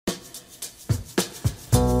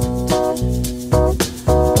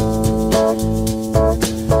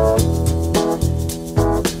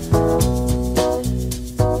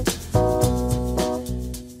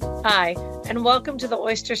and welcome to the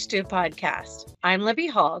Oyster Stew podcast. I'm Libby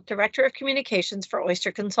Hall, Director of Communications for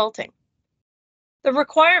Oyster Consulting. The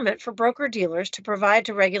requirement for broker-dealers to provide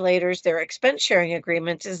to regulators their expense-sharing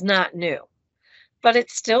agreements is not new, but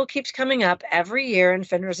it still keeps coming up every year in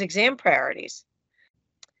FINRA's exam priorities.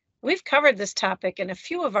 We've covered this topic in a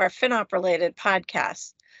few of our FinOp-related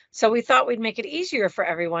podcasts, so we thought we'd make it easier for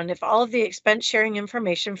everyone if all of the expense-sharing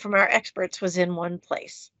information from our experts was in one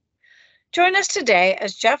place. Join us today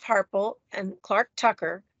as Jeff Harpel and Clark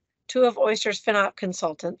Tucker, two of Oyster's FinOp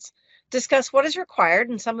consultants, discuss what is required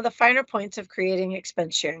and some of the finer points of creating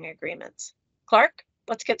expense sharing agreements. Clark,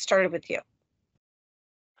 let's get started with you.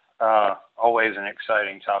 Always an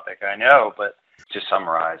exciting topic, I know, but to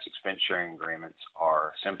summarize, expense sharing agreements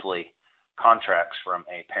are simply contracts from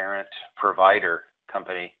a parent provider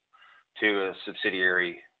company to a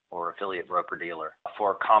subsidiary or affiliate broker-dealer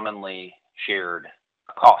for commonly shared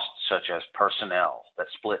costs, such as personnel that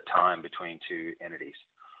split time between two entities,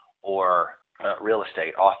 or real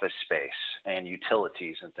estate, office space, and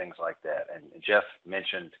utilities and things like that. And Jeff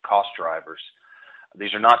mentioned cost drivers.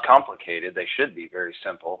 These are not complicated. They should be very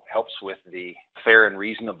simple. Helps with the fair and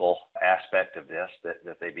reasonable aspect of this,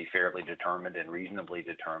 that they be fairly determined and reasonably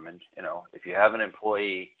determined. You know, if you have an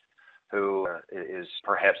employee who is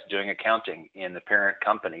perhaps doing accounting in the parent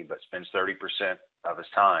company but spends 30% of his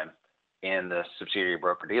time in the subsidiary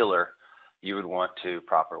broker-dealer, you would want to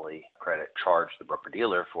properly charge the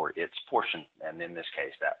broker-dealer for its portion. And in this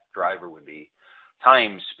case, that driver would be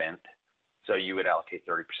time spent. So you would allocate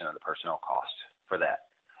 30% of the personnel cost for that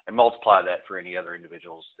and multiply that for any other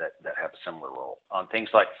individuals that have a similar role. On things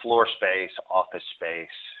like floor space, office space,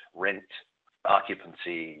 rent,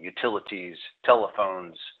 occupancy, utilities,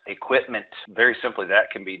 telephones, equipment, very simply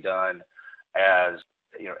that can be done as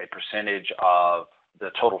a percentage of the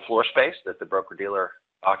total floor space that the broker-dealer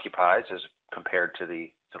occupies as compared to the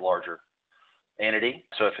larger entity.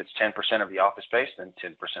 So if it's 10% of the office space, then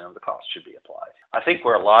 10% of the cost should be applied. I think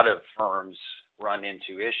where a lot of firms run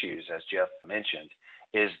into issues, as Jeff mentioned,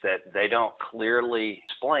 is that they don't clearly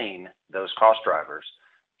explain those cost drivers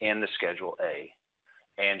in the Schedule A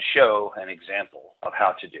and show an example of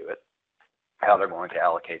how to do it, how they're going to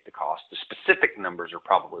allocate the cost. The specific numbers are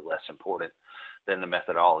probably less important than the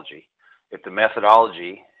methodology. If the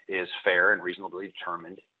methodology is fair and reasonably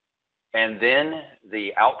determined, and then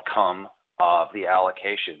the outcome of the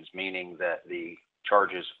allocations, meaning that the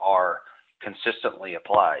charges are consistently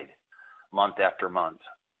applied month after month,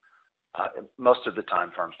 most of the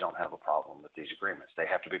time firms don't have a problem with these agreements. They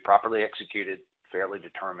have to be properly executed, fairly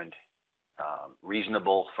determined,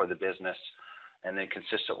 reasonable for the business, and then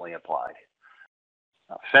consistently applied.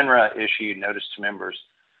 FINRA issued notice to members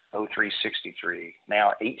 0363,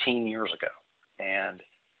 now 18 years ago. And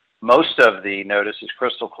most of the notice is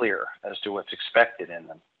crystal clear as to what's expected in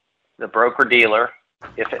them. The broker-dealer,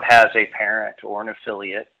 if it has a parent or an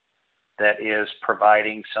affiliate that is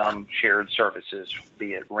providing some shared services,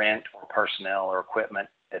 be it rent or personnel or equipment,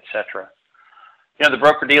 etc., the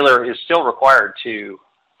broker-dealer is still required to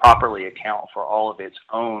properly account for all of its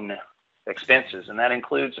own expenses, and that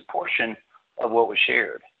includes a portion of what was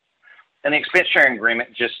shared. And the expense sharing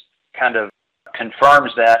agreement just kind of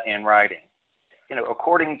confirms that in writing.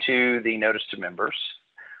 According to the notice to members,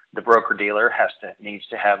 the broker-dealer needs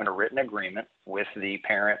to have a written agreement with the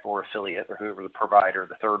parent or affiliate or whoever the provider,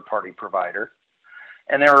 the third-party provider.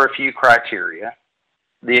 And there are a few criteria.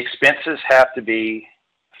 The expenses have to be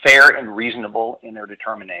fair and reasonable in their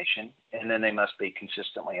determination, and then they must be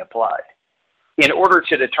consistently applied. In order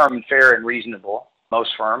to determine fair and reasonable,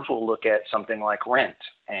 most firms will look at something like rent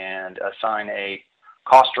and assign a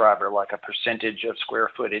cost driver like a percentage of square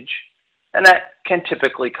footage, and that can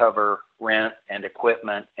typically cover rent and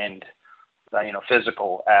equipment and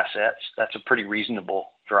physical assets. That's a pretty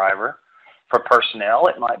reasonable driver. For personnel,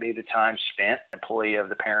 it might be the time spent. Employee of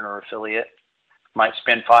the parent or affiliate might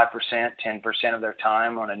spend 5%, 10% of their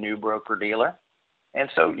time on a new broker-dealer, and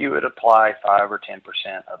so you would apply 5 or 10%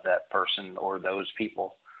 of that person or those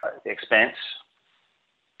people expense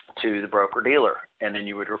to the broker-dealer, and then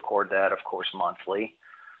you would record that, of course, monthly.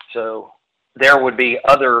 So there would be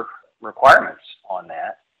other requirements on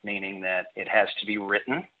that, meaning that it has to be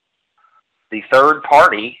written. The third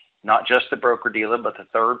party, not just the broker-dealer, but the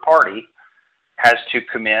third party, has to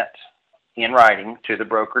commit in writing to the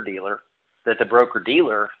broker-dealer that the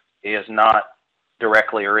broker-dealer is not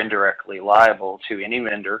directly or indirectly liable to any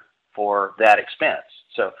vendor for that expense.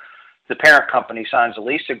 So the parent company signs a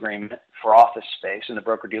lease agreement for office space, and the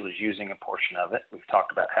broker-dealer is using a portion of it. We've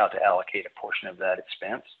talked about how to allocate a portion of that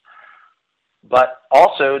expense. But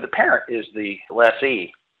also the parent is the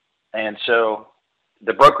lessee, and so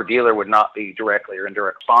the broker-dealer would not be directly or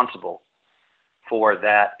indirectly responsible for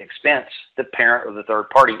that expense, the parent or the third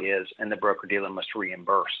party is, and the broker-dealer must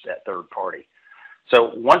reimburse that third party.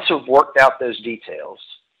 So once we've worked out those details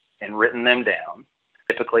and written them down,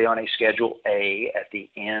 typically on a Schedule A at the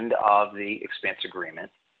end of the expense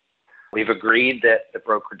agreement, we've agreed that the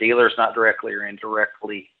broker-dealer is not directly or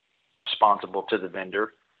indirectly responsible to the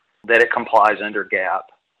vendor, that it complies under GAAP.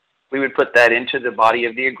 We would put that into the body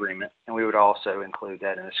of the agreement, and we would also include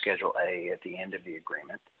that in the Schedule A at the end of the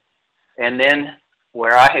agreement. And then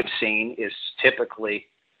where I have seen is typically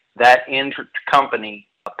that intercompany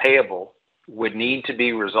payable would need to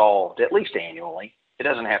be resolved at least annually. It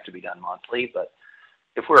doesn't have to be done monthly, but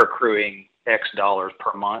if we're accruing X dollars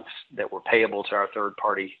per month that were payable to our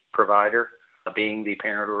third-party provider, being the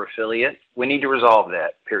parent or affiliate, we need to resolve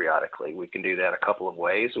that periodically. We can do that a couple of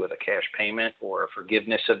ways, with a cash payment or a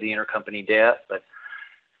forgiveness of the intercompany debt. But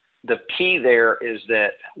the key there is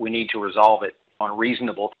that we need to resolve it on a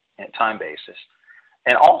reasonable time basis.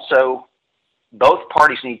 And also, both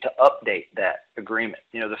parties need to update that agreement.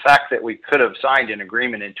 You know, the fact that we could have signed an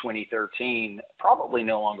agreement in 2013 probably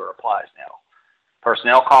no longer applies now.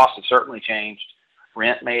 Personnel costs have certainly changed.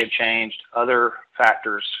 Rent may have changed. Other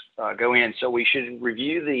factors go in. So we should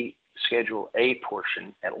review the Schedule A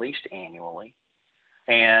portion at least annually.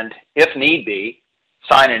 And if need be,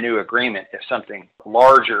 sign a new agreement if something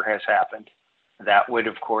larger has happened. That would,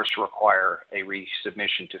 of course, require a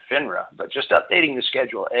resubmission to FINRA. But just updating the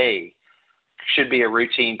Schedule A should be a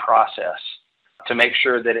routine process to make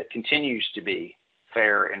sure that it continues to be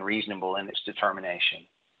fair and reasonable in its determination,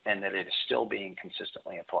 and that it is still being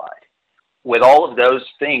consistently applied. With all of those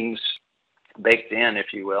things baked in, if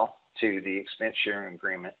you will, to the expense sharing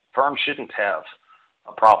agreement, firms shouldn't have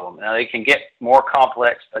a problem. Now, they can get more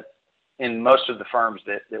complex, but in most of the firms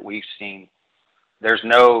that we've seen, there's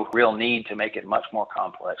no real need to make it much more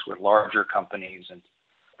complex. With larger companies and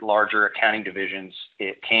larger accounting divisions,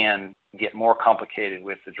 it can get more complicated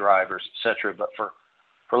with the drivers, et cetera. But for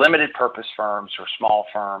limited purpose firms or small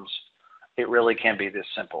firms, it really can be this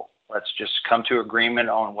simple. Let's just come to agreement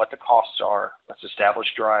on what the costs are. Let's establish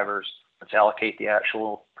drivers. Let's allocate the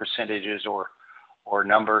actual percentages or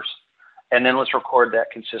numbers. And then let's record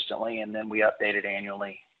that consistently. And then we update it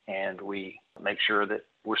annually, and we make sure that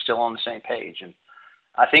we're still on the same page. And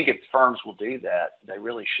I think if firms will do that, they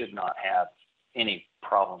really should not have any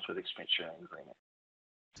problems with expense sharing agreement.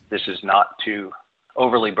 This is not too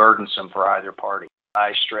overly burdensome for either party.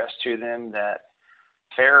 I stress to them that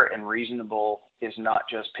fair and reasonable is not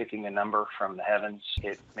just picking a number from the heavens.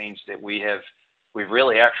 It means that we've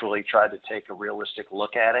really actually tried to take a realistic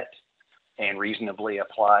look at it and reasonably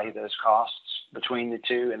apply those costs between the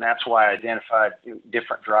two. And that's why I identified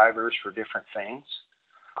different drivers for different things.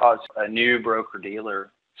 Because a new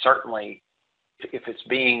broker-dealer, certainly if it's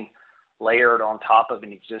being layered on top of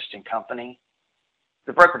an existing company,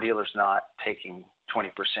 the broker-dealer's not taking 20%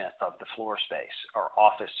 of the floor space or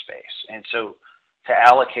office space. And so to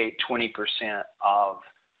allocate 20% of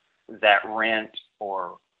that rent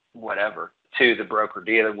or whatever to the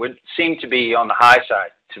broker-dealer would seem to be on the high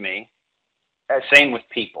side to me. Same with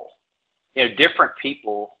people. You know, different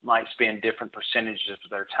people might spend different percentages of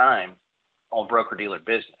their time on broker-dealer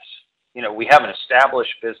business. You know, we have an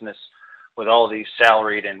established business with all of these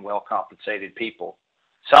salaried and well-compensated people.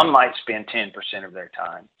 Some might spend 10% of their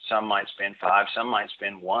time. Some might spend 5%. Some might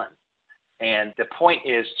spend 1%. And the point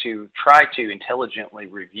is to try to intelligently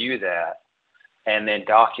review that and then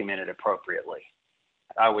document it appropriately.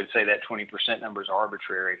 I would say that 20% number is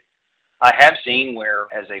arbitrary. I have seen where,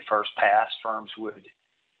 as a first pass, firms would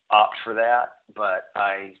opt for that, but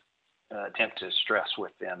I attempt to stress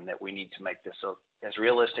with them that we need to make this as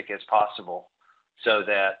realistic as possible so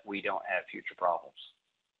that we don't have future problems.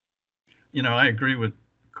 You know, I agree with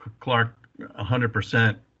Clark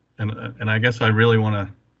 100%, and I guess I really want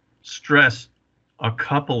to stress a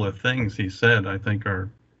couple of things he said I think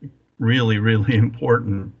are really, really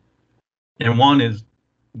important. And one is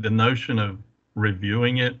the notion of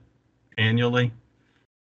reviewing it annually.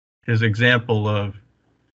 His example of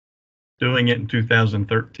doing it in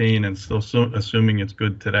 2013 and still assuming it's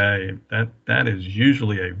good today, that is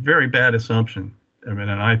usually a very bad assumption. I mean,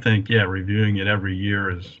 and I think, yeah, reviewing it every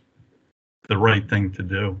year is the right thing to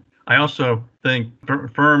do. I also think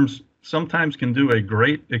firms sometimes can do a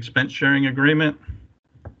great expense sharing agreement,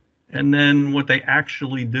 and then what they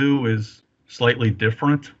actually do is slightly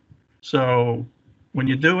different. So when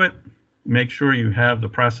you do it, make sure you have the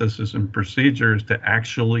processes and procedures to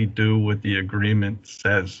actually do what the agreement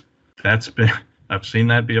says. I've seen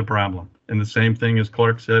that be a problem. And the same thing as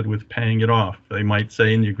Clark said with paying it off. They might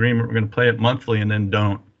say in the agreement, we're going to pay it monthly, and then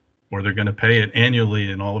don't. Or they're going to pay it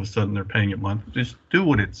annually, and all of a sudden they're paying it monthly. Just do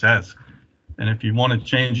what it says. And if you want to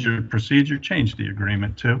change your procedure, change the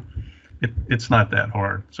agreement too. It's not that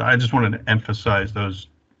hard. So I just wanted to emphasize those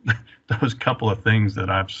couple of things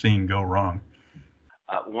that I've seen go wrong.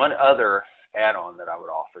 One other add-on that I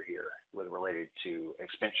would offer here related to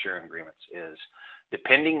expense sharing agreements is,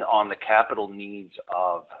 depending on the capital needs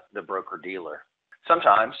of the broker-dealer,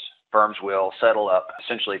 sometimes firms will settle up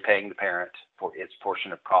essentially paying the parent for its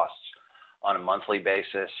portion of costs on a monthly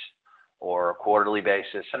basis or a quarterly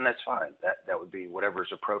basis, and that's fine. That would be whatever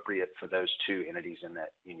is appropriate for those two entities in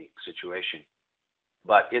that unique situation.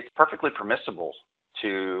 But it's perfectly permissible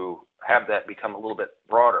to have that become a little bit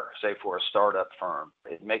broader, say for a startup firm.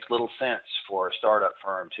 It makes little sense for a startup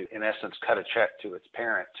firm to, in essence, cut a check to its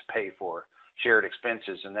parent to pay for shared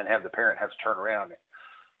expenses and then have the parent have to turn around and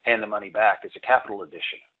hand the money back. It's a capital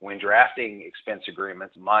addition. When drafting expense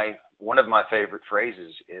agreements, one of my favorite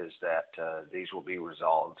phrases is that these will be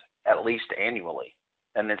resolved at least annually,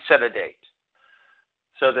 and then set a date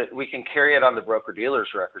so that we can carry it on the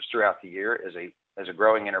broker-dealer's records throughout the year as a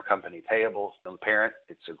growing intercompany payable. On the parent,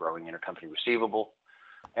 it's a growing intercompany receivable.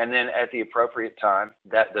 And then at the appropriate time,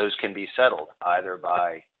 that those can be settled either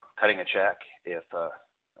by cutting a check if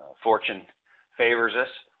fortune favors us,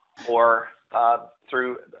 or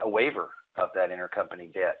through a waiver of that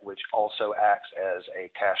intercompany debt, which also acts as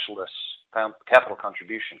a cashless capital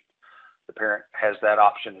contribution. The parent has that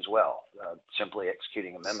option as well, simply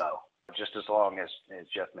executing a memo. Just as long as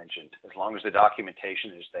Jeff mentioned, as long as the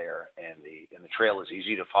documentation is there and the trail is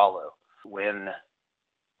easy to follow, when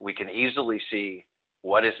we can easily see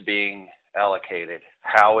what is being allocated,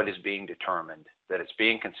 how it is being determined, that it's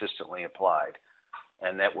being consistently applied,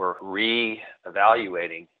 and that we're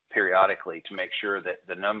re-evaluating periodically to make sure that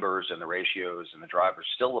the numbers and the ratios and the drivers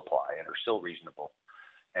still apply and are still reasonable,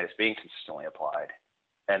 and it's being consistently applied.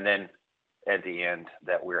 And then at the end,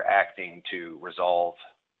 that we're acting to resolve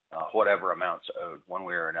whatever amounts owed one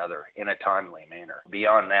way or another in a timely manner.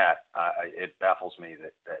 Beyond that, it baffles me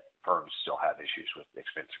that firms still have issues with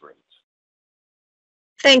expense agreements.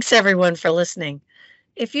 Thanks, everyone, for listening.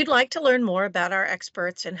 If you'd like to learn more about our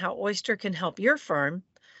experts and how Oyster can help your firm,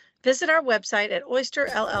 visit our website at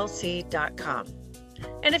oysterllc.com.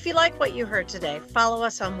 And if you like what you heard today, follow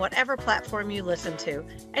us on whatever platform you listen to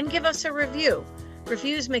and give us a review.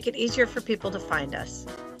 Reviews make it easier for people to find us.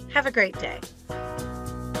 Have a great day.